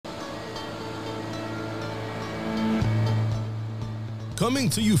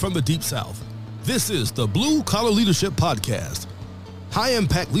Coming to you from the Deep South, this is the Blue Collar Leadership Podcast.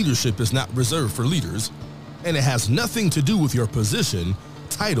 High-impact leadership is not reserved for leaders, and it has nothing to do with your position,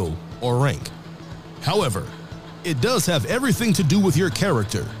 title, or rank. However, it does have everything to do with your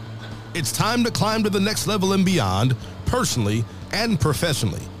character. It's time to climb to the next level and beyond, personally and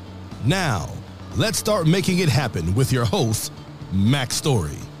professionally. Now, let's start making it happen with your host, Mac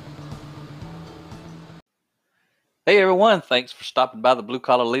Story. Hey everyone, thanks for stopping by the Blue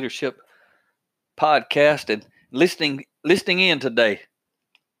Collar Leadership Podcast and listening in today.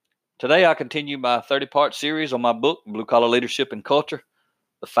 Today I continue my 30-part series on my book, Blue Collar Leadership and Culture,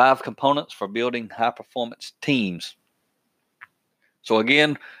 the 5 components for building high-performance teams. So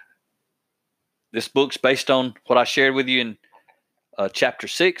again, this book's based on what I shared with you in Chapter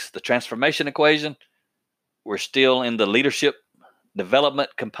 6, the transformation equation. We're still in the leadership development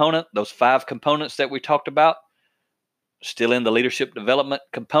component, those 5 components that we talked about. Still in the leadership development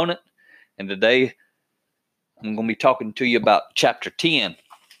component. And today I'm going to be talking to you about Chapter 10.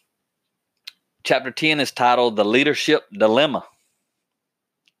 Chapter 10 is titled The Leadership Dilemma.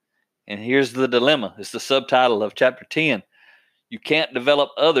 And here's the dilemma. It's the subtitle of Chapter 10. You can't develop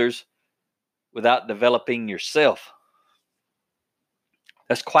others without developing yourself.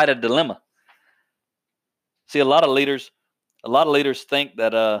 That's quite a dilemma. See, a lot of leaders think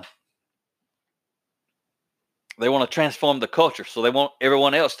that they want to transform the culture, so they want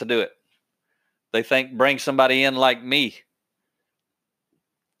everyone else to do it. They think bring somebody in like me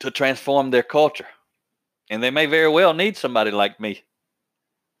to transform their culture. And they may very well need somebody like me.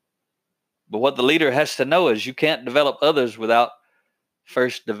 But what the leader has to know is you can't develop others without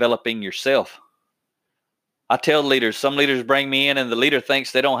first developing yourself. I tell leaders, some leaders bring me in and the leader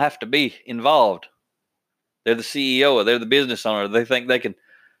thinks they don't have to be involved. They're the CEO or they're the business owner. They think they can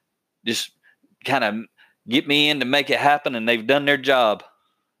just kind of get me in to make it happen and they've done their job.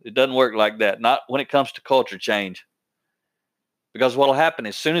 It doesn't work like that. Not when it comes to culture change. Because what will happen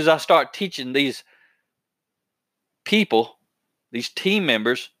as soon as I start teaching these people, these team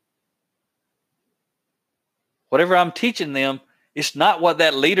members, whatever I'm teaching them, it's not what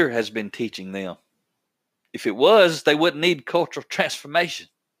that leader has been teaching them. If it was, they wouldn't need cultural transformation.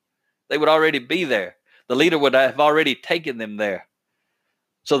 They would already be there. The leader would have already taken them there.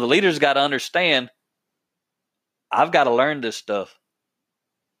 So the leader's got to understand, I've got to learn this stuff.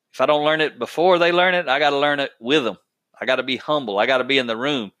 If I don't learn it before they learn it, I got to learn it with them. I got to be humble. I got to be in the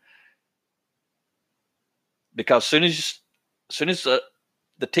room. Because as soon as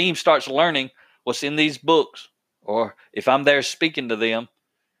the team starts learning what's in these books, or if I'm there speaking to them,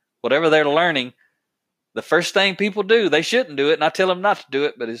 whatever they're learning, the first thing people do, they shouldn't do it, and I tell them not to do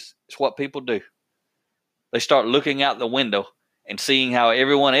it, but it's what people do. They start looking out the window and seeing how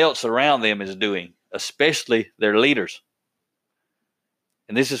everyone else around them is doing, especially their leaders.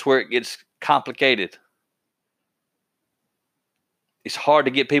 And this is where it gets complicated. It's hard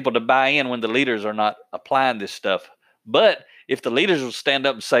to get people to buy in when the leaders are not applying this stuff. But if the leaders will stand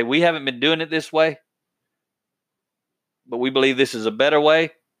up and say, we haven't been doing it this way, but we believe this is a better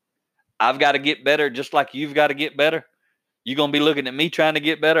way, I've got to get better just like you've got to get better. You're going to be looking at me trying to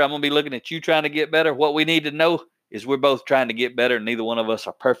get better. I'm going to be looking at you trying to get better. What we need to know is we're both trying to get better. Neither one of us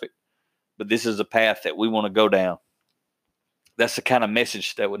are perfect. But this is a path that we want to go down. That's the kind of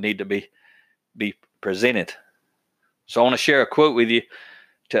message that would need to be presented. So I want to share a quote with you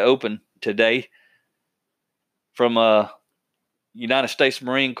to open today from United States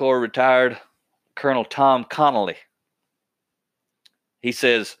Marine Corps retired Colonel Tom Connolly. He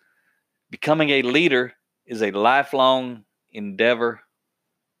says, becoming a leader is a lifelong endeavor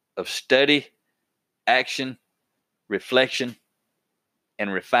of study, action, reflection,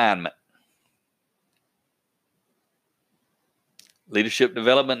 and refinement. Leadership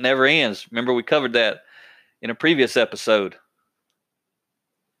development never ends. Remember, we covered that in a previous episode.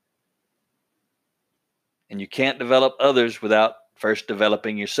 And you can't develop others without first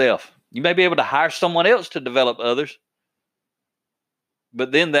developing yourself. You may be able to hire someone else to develop others,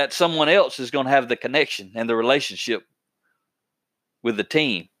 but then that someone else is going to have the connection and the relationship with the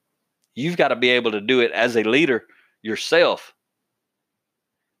team. You've got to be able to do it as a leader yourself.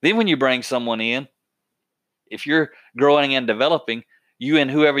 Then when you bring someone in, if you're growing and developing, you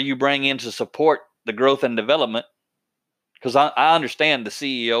and whoever you bring in to support the growth and development, because I understand the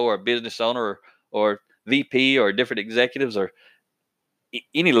CEO or business owner or VP or different executives or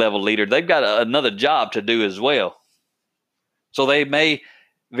any level leader, they've got another job to do as well. So they may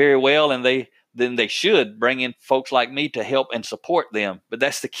very well, and they should bring in folks like me to help and support them. But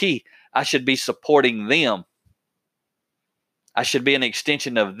that's the key. I should be supporting them. I should be an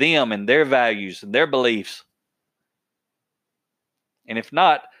extension of them and their values and their beliefs. And if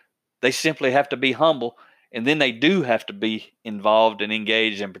not, they simply have to be humble. And then they do have to be involved and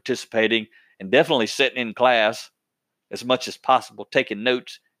engaged and participating and definitely sitting in class as much as possible, taking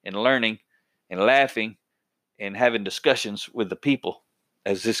notes and learning and laughing and having discussions with the people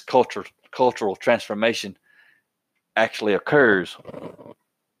as this cultural transformation actually occurs.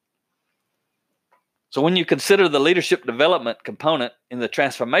 So when you consider the leadership development component in the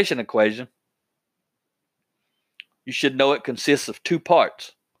transformation equation, you should know it consists of two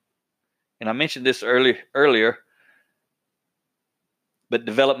parts. And I mentioned this earlier, but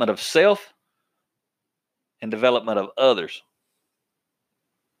development of self and development of others.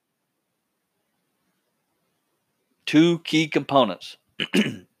 Two key components.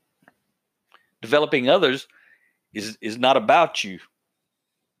 Developing others is not about you,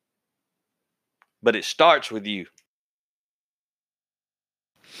 but it starts with you.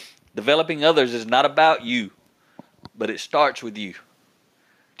 Developing others is not about you, but it starts with you.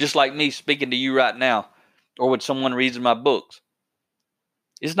 Just like me speaking to you right now, or when someone reads my books.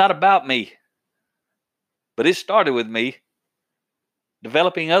 It's not about me, but it started with me.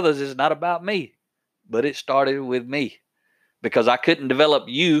 Developing others is not about me, but it started with me. Because I couldn't develop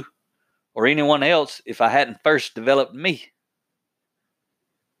you or anyone else if I hadn't first developed me.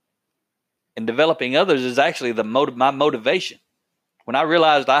 And developing others is actually my motivation. When I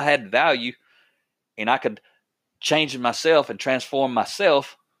realized I had value and I could change myself and transform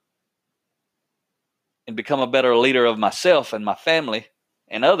myself and become a better leader of myself and my family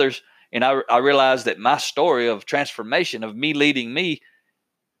and others, and I realized that my story of transformation, of me leading me,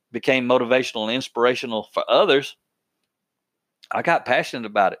 became motivational and inspirational for others, I got passionate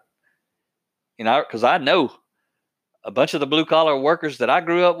about it. Because I know a bunch of the blue collar workers that I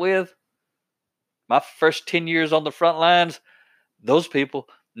grew up with, my first 10 years on the front lines, those people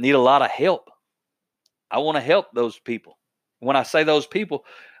need a lot of help. I want to help those people. When I say those people,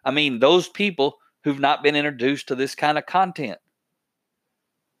 I mean those people who've not been introduced to this kind of content.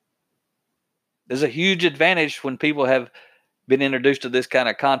 There's a huge advantage when people have been introduced to this kind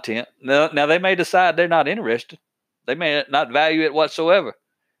of content. Now they may decide they're not interested. They may not value it whatsoever.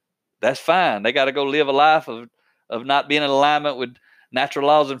 That's fine. They got to go live a life of not being in alignment with natural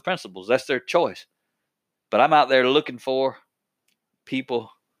laws and principles. That's their choice. But I'm out there looking for people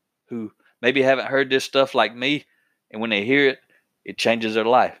who maybe haven't heard this stuff like me, and when they hear it, it changes their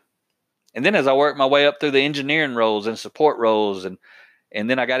life. And then as I worked my way up through the engineering roles and support roles, and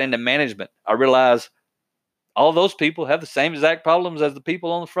then I got into management, I realized all those people have the same exact problems as the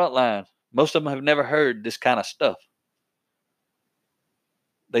people on the front lines. Most of them have never heard this kind of stuff.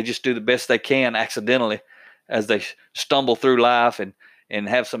 They just do the best they can accidentally as they stumble through life and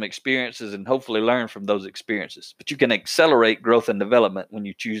have some experiences and hopefully learn from those experiences. But you can accelerate growth and development when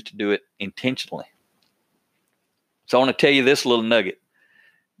you choose to do it intentionally. So I want to tell you this little nugget.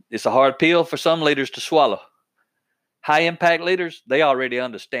 It's a hard pill for some leaders to swallow. High impact leaders, they already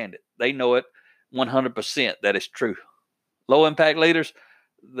understand it. They know it 100% that it's true. Low impact leaders,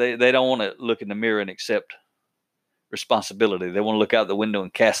 they don't want to look in the mirror and accept responsibility. They want to look out the window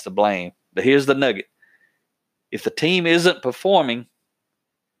and cast the blame. But here's the nugget. If the team isn't performing,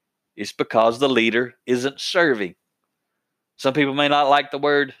 it's because the leader isn't serving. Some people may not like the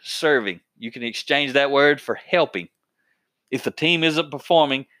word serving. You can exchange that word for helping. If the team isn't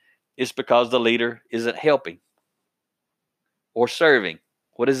performing, it's because the leader isn't helping or serving.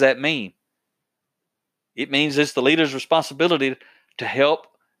 What does that mean? It means it's the leader's responsibility to help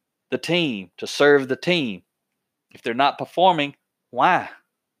the team, to serve the team. If they're not performing, why?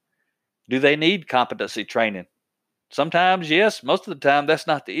 Do they need competency training? Sometimes, yes. Most of the time, that's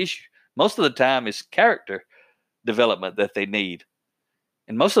not the issue. Most of the time, it's character development that they need.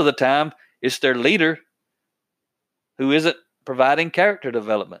 And most of the time, it's their leader who isn't providing character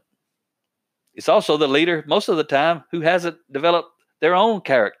development. It's also the leader, most of the time, who hasn't developed their own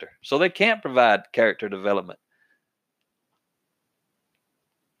character, so they can't provide character development.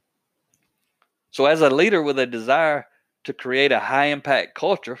 So as a leader with a desire to create a high-impact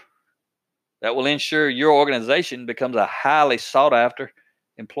culture that will ensure your organization becomes a highly sought-after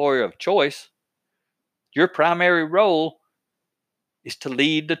employer of choice, your primary role is to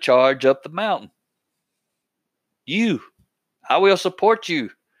lead the charge up the mountain. I will support you,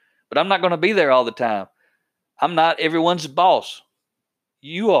 but I'm not going to be there all the time. I'm not everyone's boss.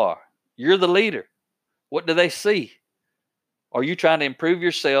 You are. You're the leader. What do they see? Are you trying to improve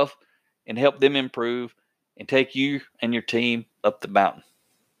yourself and help them improve and take you and your team up the mountain?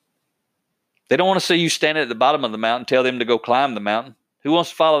 They don't want to see you standing at the bottom of the mountain, tell them to go climb the mountain. Who wants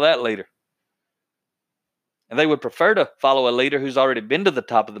to follow that leader? And they would prefer to follow a leader who's already been to the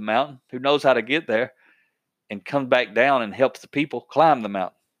top of the mountain, who knows how to get there, and comes back down and helps the people climb the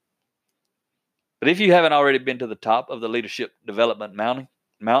mountain. But if you haven't already been to the top of the leadership development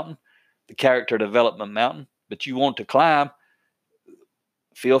mountain, the character development mountain, but you want to climb,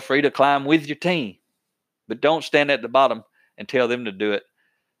 feel free to climb with your team. But don't stand at the bottom and tell them to do it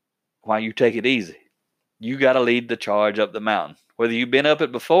while you take it easy. You got to lead the charge up the mountain, whether you've been up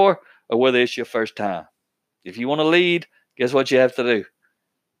it before or whether it's your first time. If you want to lead, guess what you have to do?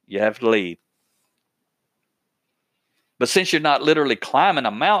 You have to lead. But since you're not literally climbing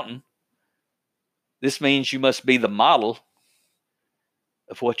a mountain, this means you must be the model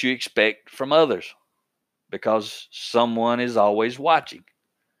of what you expect from others, because someone is always watching,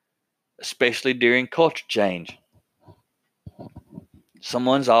 especially during culture change.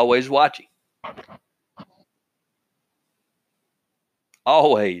 Someone's always watching.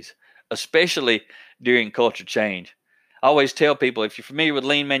 Always, especially during culture change. I always tell people, if you're familiar with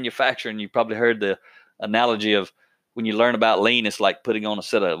lean manufacturing, you probably heard the analogy of when you learn about lean, it's like putting on a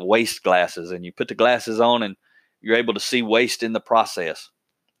set of waste glasses, and you put the glasses on and you're able to see waste in the process.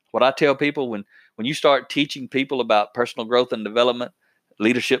 What I tell people, when you start teaching people about personal growth and development,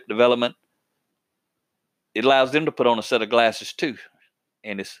 leadership development, it allows them to put on a set of glasses too.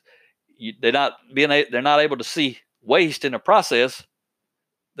 And they're not able to see waste in the process.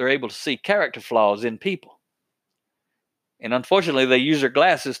 They're able to see character flaws in people. And unfortunately, they use their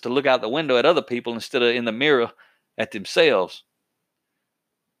glasses to look out the window at other people instead of in the mirror at themselves.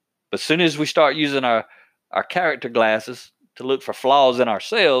 But as soon as we start using our character glasses to look for flaws in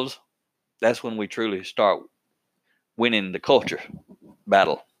ourselves, that's when we truly start winning the culture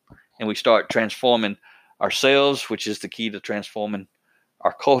battle. And we start transforming ourselves, which is the key to transforming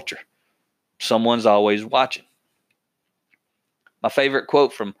our culture. Someone's always watching. My favorite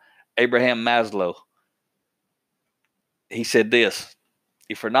quote from Abraham Maslow. He said this: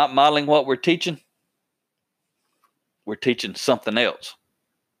 if we're not modeling what we're teaching something else.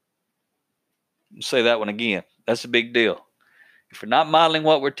 I'll say that one again. That's a big deal. If we're not modeling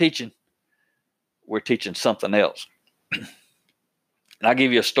what we're teaching something else. And I'll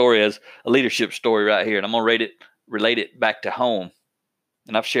give you a story, as a leadership story right here, and I'm going to relate it back to home.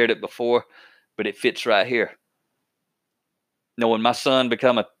 And I've shared it before, but it fits right here. You know, when my son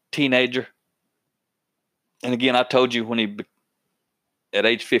became a teenager, and again, I told you at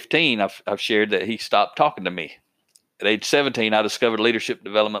age 15, I've shared that he stopped talking to me. At age 17, I discovered leadership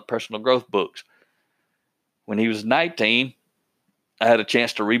development, personal growth books. When he was 19, I had a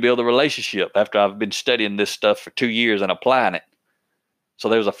chance to rebuild a relationship after I've been studying this stuff for 2 years and applying it. So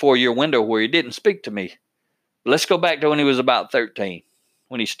there was a 4-year window where he didn't speak to me. But let's go back to when he was about 13,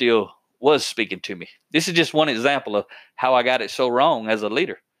 when he still was speaking to me. This is just one example of how I got it so wrong as a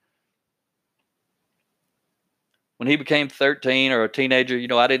leader. When he became 13 or a teenager, you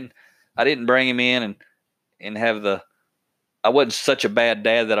know, I didn't bring him in and have I wasn't such a bad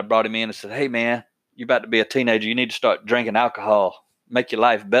dad that I brought him in and said, hey man, you're about to be a teenager. You need to start drinking alcohol. Make your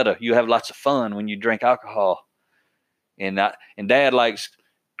life better. You have lots of fun when you drink alcohol. And Dad likes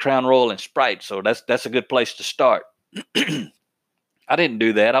Crown Royal and Sprite, so that's a good place to start. I didn't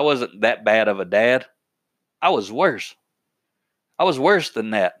do that. I wasn't that bad of a dad. I was worse. I was worse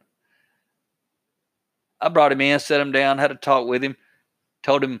than that. I brought him in, set him down, had a talk with him,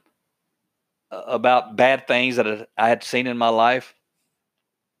 told him about bad things that I had seen in my life.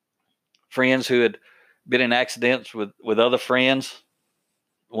 Friends who had been in accidents with other friends.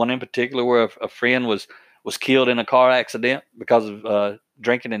 One in particular where a friend was killed in a car accident because of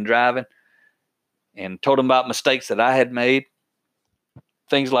drinking and driving. And told him about mistakes that I had made.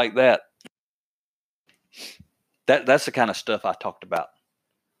 Things like that. That's the kind of stuff I talked about.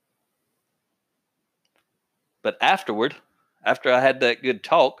 But after I had that good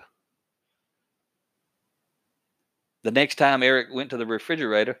talk, the next time Eric went to the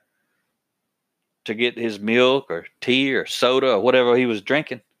refrigerator to get his milk or tea or soda or whatever he was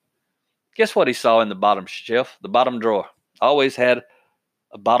drinking, guess what he saw in the bottom shelf, the bottom drawer? Always had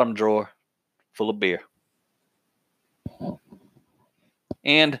a bottom drawer full of beer.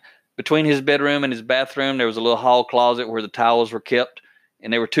 And between his bedroom and his bathroom, there was a little hall closet where the towels were kept,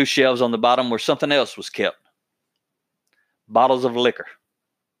 and there were 2 shelves on the bottom where something else was kept. Bottles of liquor.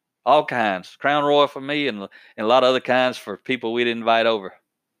 All kinds. Crown Royal for me and a lot of other kinds for people we'd invite over.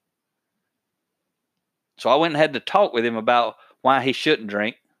 So I went and had to talk with him about why he shouldn't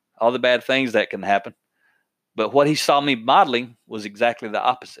drink, all the bad things that can happen. But what he saw me modeling was exactly the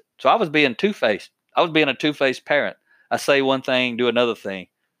opposite. So I was being two-faced. I was being a two-faced parent. I say one thing, do another thing.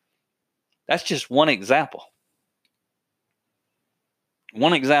 That's just one example.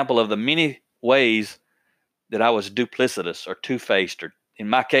 One example of the many ways that I was duplicitous or two-faced, or in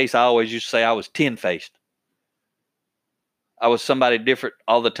my case, I always used to say I was 10-faced. I was somebody different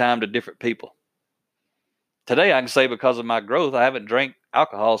all the time to different people. Today, I can say because of my growth, I haven't drank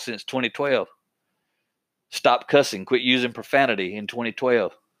alcohol since 2012. Stopped cussing, quit using profanity in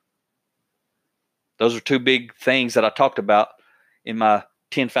 2012. Those are two big things that I talked about in my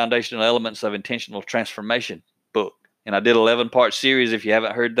 10 Foundational Elements of Intentional Transformation book. And I did 11-part series. If you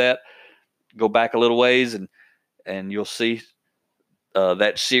haven't heard that, go back a little ways and you'll see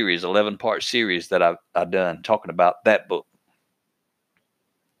that series, 11-part series that I've done talking about that book.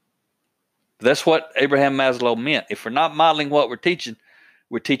 That's what Abraham Maslow meant. If we're not modeling what we're teaching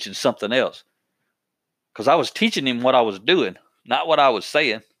something else. Because I was teaching him what I was doing, not what I was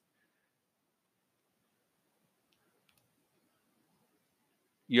saying.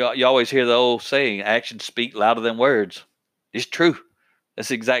 You always hear the old saying, actions speak louder than words. It's true. That's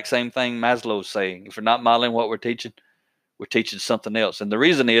the exact same thing Maslow's saying. If we're not modeling what we're teaching something else. And the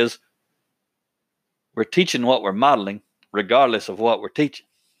reason is we're teaching what we're modeling regardless of what we're teaching.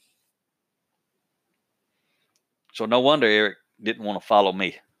 So no wonder Eric didn't want to follow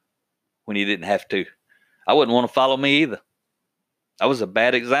me when he didn't have to. I wouldn't want to follow me either. I was a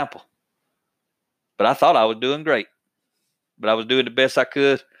bad example. But I thought I was doing great. But I was doing the best I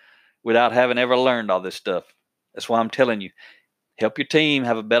could without having ever learned all this stuff. That's why I'm telling you, help your team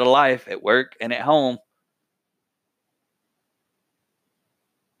have a better life at work and at home.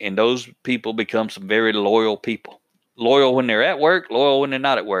 And those people become some very loyal people. Loyal when they're at work, loyal when they're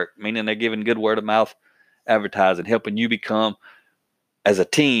not at work, meaning they're giving good word of mouth advertising, helping you become, as a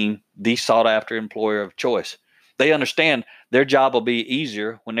team, the sought-after employer of choice. They understand their job will be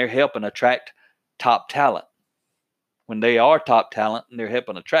easier when they're helping attract top talent. When they are top talent and they're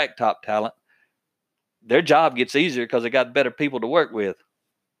helping attract top talent, their job gets easier because they got better people to work with.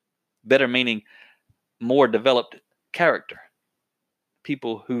 Better meaning more developed character.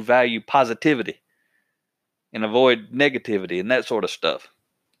 People who value positivity and avoid negativity and that sort of stuff.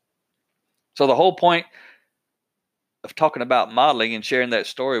 So the whole point of talking about modeling and sharing that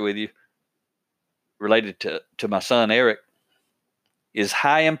story with you related to my son Eric is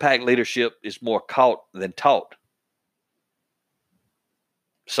high impact leadership is more caught than taught.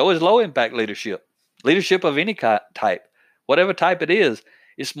 So is low impact leadership. Leadership of any type, whatever type it is,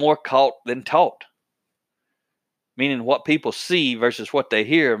 it's more caught than taught. Meaning what people see versus what they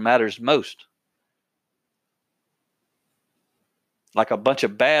hear matters most. Like a bunch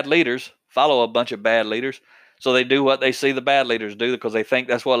of bad leaders follow a bunch of bad leaders, so they do what they see the bad leaders do because they think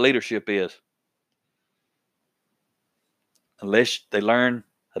that's what leadership is. Unless they learn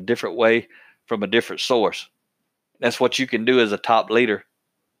a different way from a different source. That's what you can do as a top leader,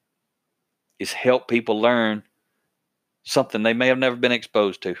 is help people learn something they may have never been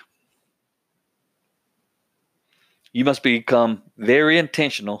exposed to. You must become very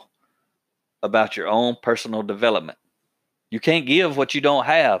intentional about your own personal development. You can't give what you don't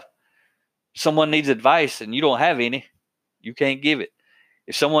have. If someone needs advice and you don't have any, you can't give it.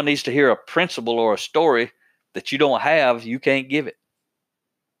 If someone needs to hear a principle or a story that you don't have, you can't give it.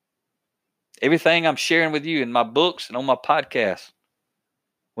 Everything I'm sharing with you in my books and on my podcast,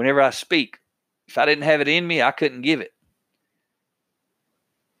 whenever I speak, if I didn't have it in me, I couldn't give it.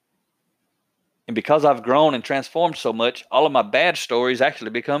 And because I've grown and transformed so much, all of my bad stories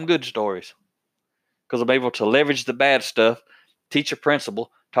actually become good stories. Because I'm able to leverage the bad stuff, teach a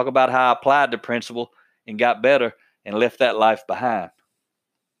principle, talk about how I applied the principle and got better and left that life behind.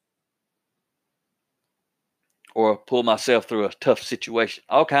 Or pull myself through a tough situation.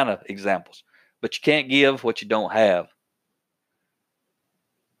 All kind of examples. But you can't give what you don't have.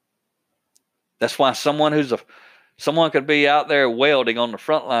 That's why someone could be out there welding on the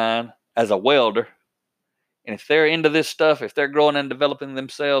front line as a welder. And if they're into this stuff, if they're growing and developing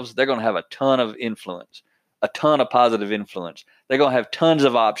themselves, they're going to have a ton of influence, a ton of positive influence. They're going to have tons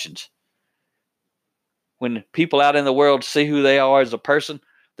of options. When people out in the world see who they are as a person,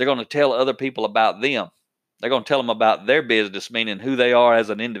 they're going to tell other people about them. They're going to tell them about their business, meaning who they are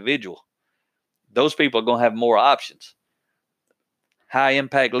as an individual. Those people are going to have more options. High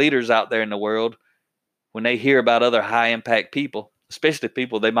impact leaders out there in the world, when they hear about other high impact people, especially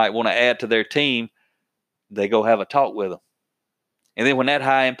people they might want to add to their team, they go have a talk with them. And then when that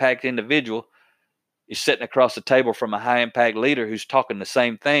high impact individual is sitting across the table from a high impact leader who's talking the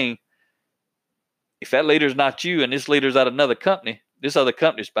same thing, if that leader's not you and this leader's at another company, this other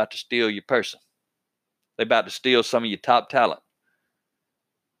company's about to steal your person. They're about to steal some of your top talent.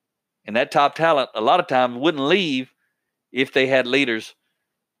 And that top talent, a lot of times, wouldn't leave if they had leaders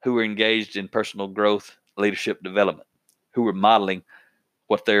who were engaged in personal growth, leadership development, who were modeling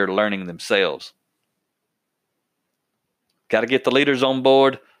what they're learning themselves. Got to get the leaders on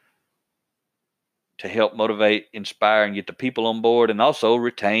board to help motivate, inspire, and get the people on board, and also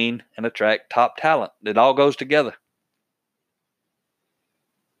retain and attract top talent. It all goes together.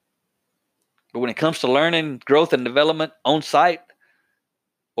 But when it comes to learning, growth, and development on site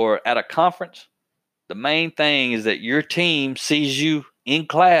or at a conference, the main thing is that your team sees you in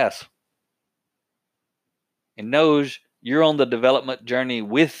class and knows you're on the development journey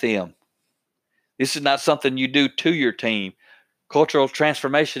with them. This is not something you do to your team. Cultural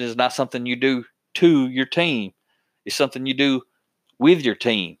transformation is not something you do to your team. It's something you do with your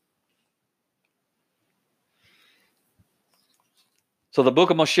team. So the book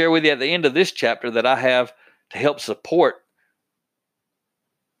I'm going to share with you at the end of this chapter that I have to help support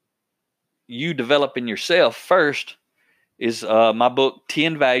you developing yourself first is my book,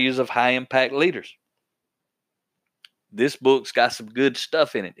 10 Values of High Impact Leaders. This book's got some good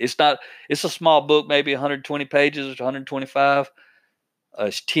stuff in it. It's a small book, maybe 120 pages or 125.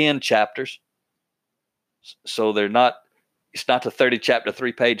 It's 10 chapters. So it's not the 30 chapter,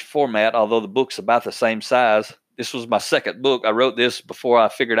 3-page format, although the book's about the same size. This was my second book. I wrote this before I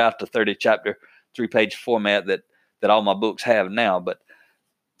figured out the 30 chapter, 3-page format that all my books have now. But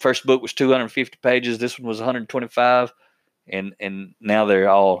first book was 250 pages. This one was 125. And now they're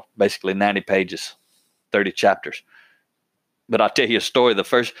all basically 90 pages, 30 chapters. But I'll tell you a story.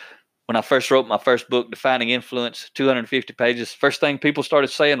 When I first wrote my first book, Defining Influence, 250 pages, first thing people started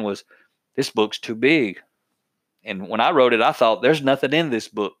saying was, this book's too big. And when I wrote it, I thought, there's nothing in this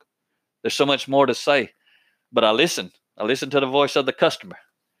book. There's so much more to say. But I listened. I listened to the voice of the customer,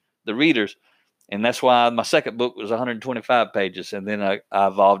 the readers. And that's why my second book was 125 pages. And then I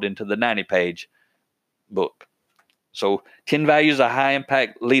evolved into the 90-page book. So 10 Values of High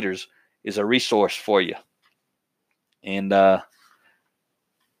Impact Leaders is a resource for you. And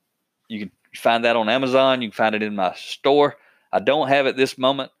you can find that on Amazon. You can find it in my store. I don't have at this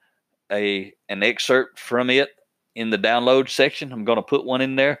moment an excerpt from it in the download section. I'm going to put one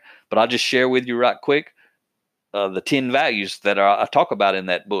in there, but I'll just share with you right quick the 10 values that I talk about in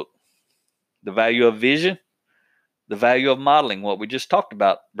that book. The value of vision, the value of modeling, what we just talked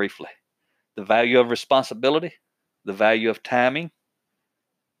about briefly, the value of responsibility, the value of timing,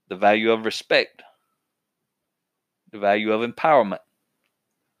 the value of respect, the value of empowerment.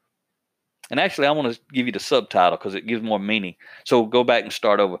 And actually, I want to give you the subtitle because it gives more meaning. So go back and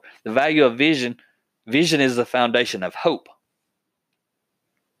start over. The value of vision. Vision is the foundation of hope.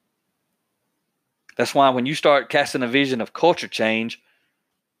 That's why when you start casting a vision of culture change,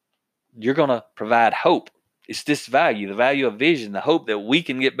 you're going to provide hope. It's this value, the value of vision, the hope that we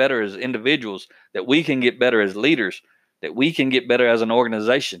can get better as individuals, that we can get better as leaders, that we can get better as an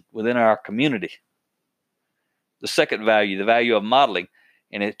organization within our community. The second value, the value of modeling,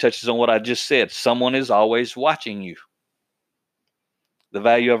 and it touches on what I just said. Someone is always watching you. The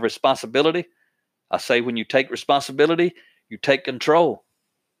value of responsibility. I say when you take responsibility, you take control.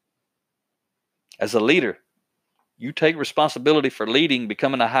 As a leader, you take responsibility for leading,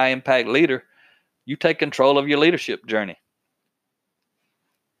 becoming a high impact leader. You take control of your leadership journey.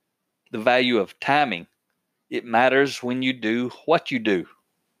 The value of timing. It matters when you do what you do.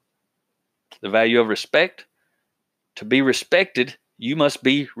 The value of respect. To be respected, you must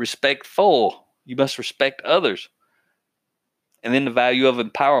be respectful. You must respect others. And then the value of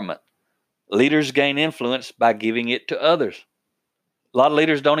empowerment. Leaders gain influence by giving it to others. A lot of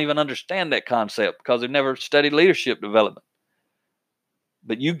leaders don't even understand that concept because they've never studied leadership development.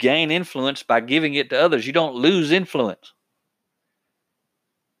 But you gain influence by giving it to others. You don't lose influence.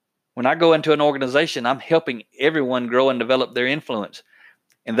 When I go into an organization, I'm helping everyone grow and develop their influence.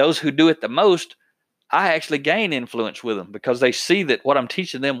 And those who do it the most, I actually gain influence with them because they see that what I'm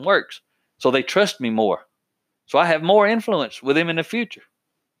teaching them works. So they trust me more. So I have more influence with them in the future.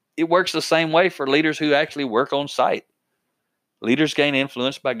 It works the same way for leaders who actually work on site. Leaders gain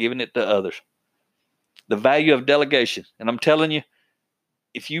influence by giving it to others. The value of delegation. And I'm telling you,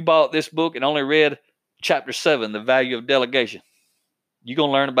 if you bought this book and only read chapter 7, the value of delegation, you're going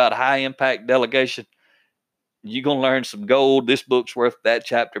to learn about high impact delegation. You're going to learn some gold. This book's worth that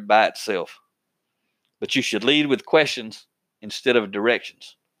chapter by itself. But you should lead with questions instead of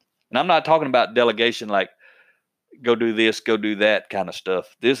directions. And I'm not talking about delegation like go do this, go do that kind of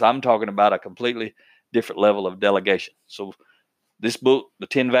stuff. I'm talking about a completely different level of delegation. So this book, The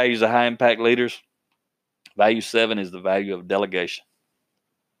 10 Values of High Impact Leaders, value 7 is the value of delegation.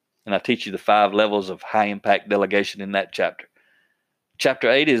 And I teach you the 5 levels of high impact delegation in that chapter. Chapter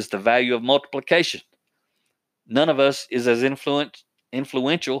 8 is the value of multiplication. None of us is as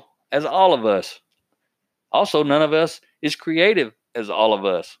influential as all of us. Also, none of us is creative as all of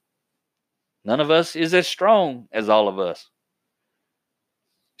us. None of us is as strong as all of us.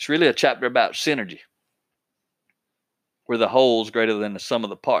 It's really a chapter about synergy. where the whole is greater than the sum of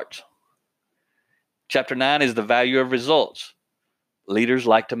the parts. Chapter 9 is the value of results. Leaders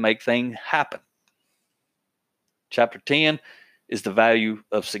like to make things happen. Chapter 10 is the value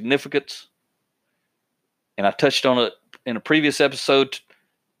of significance. And I touched on it in a previous episode.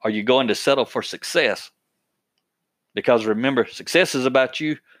 Are you going to settle for success? Because remember, success is about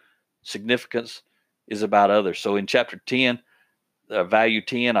you. Significance is about others. So in chapter 10, value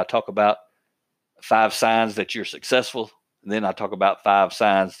 10, I talk about 5 signs that you're successful. And then I talk about 5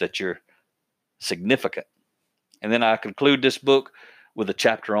 signs that you're significant. And then I conclude this book with a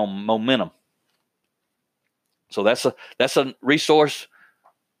chapter on momentum. So that's a resource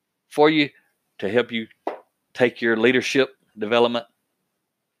for you to help you take your leadership development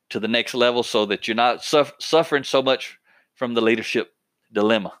to the next level so that you're not suffering so much from the leadership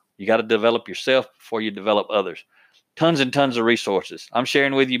dilemma. You got to develop yourself before you develop others. Tons and tons of resources. I'm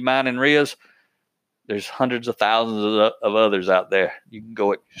sharing with you mine and Ria's. There's hundreds of thousands of others out there. You can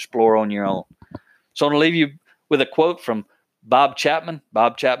go explore on your own. So I'm going to leave you with a quote from Bob Chapman.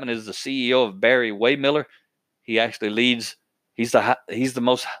 Bob Chapman is the CEO of Barry-Wehmiller. He actually leads, he's the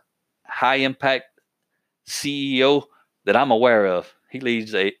most high impact CEO that I'm aware of. He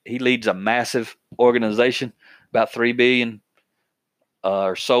leads a massive organization, about $3 billion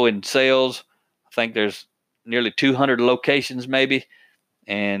or so in sales. I think there's nearly 200 locations maybe,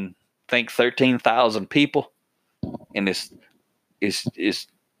 and I think 13,000 people. And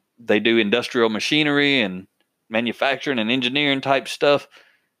they do industrial machinery and manufacturing and engineering type stuff.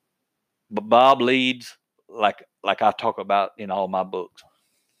 But Bob leads like I talk about in all my books.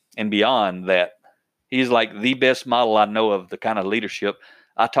 And beyond that, he's like the best model I know of the kind of leadership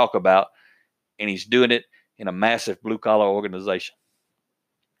I talk about. And he's doing it in a massive blue collar organization.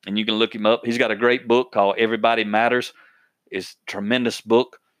 And you can look him up. He's got a great book called Everybody Matters. It's a tremendous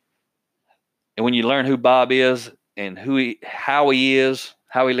book. And when you learn who Bob is and how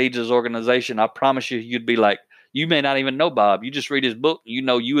he leads his organization, I promise you, you'd be like, you may not even know Bob. You just read his book, you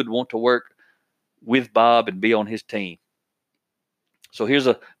know you would want to work with Bob and be on his team. So here's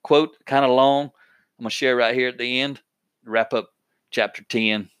a quote, kind of long. I'm going to share right here at the end, wrap up chapter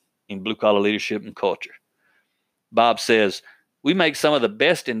 10 in Blue Collar Leadership and Culture. Bob says, "We make some of the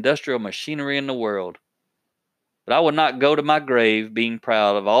best industrial machinery in the world, but I will not go to my grave being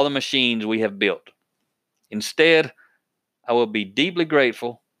proud of all the machines we have built. Instead, I will be deeply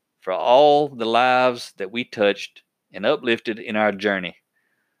grateful for all the lives that we touched and uplifted in our journey.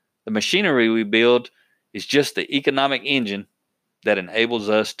 The machinery we build is just the economic engine that enables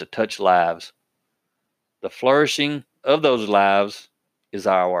us to touch lives. The flourishing of those lives is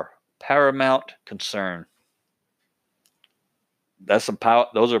our paramount concern." Those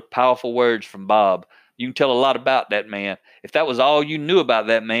are powerful words from Bob. You can tell a lot about that man. If that was all you knew about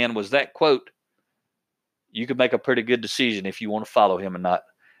that man was that quote, you could make a pretty good decision if you want to follow him or not.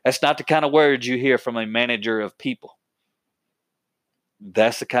 That's not the kind of words you hear from a manager of people.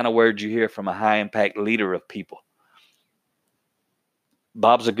 That's the kind of words you hear from a high-impact leader of people.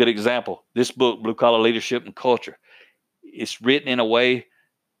 Bob's a good example. This book, Blue Collar Leadership and Culture, it's written in a way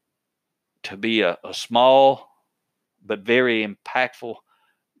to be a small but very impactful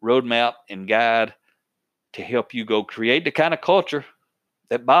roadmap and guide to help you go create the kind of culture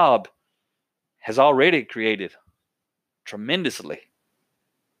that Bob has already created tremendously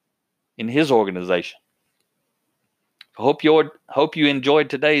in his organization. I hope you enjoyed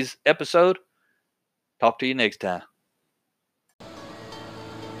today's episode. Talk to you next time.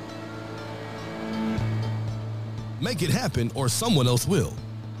 Make it happen or someone else will.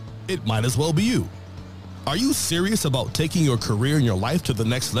 It might as well be you. Are you serious about taking your career and your life to the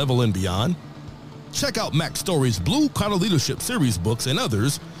next level and beyond? Check out Mac Story's Blue Collar Leadership series books and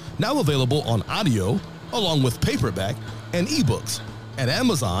others, now available on audio, along with paperback and ebooks at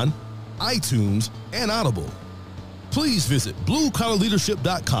Amazon, iTunes, and Audible. Please visit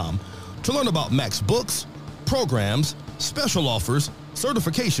bluecollarleadership.com to learn about Mac's books, programs, special offers,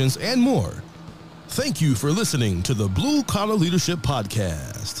 certifications, and more. Thank you for listening to the Blue Collar Leadership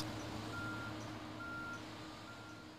Podcast.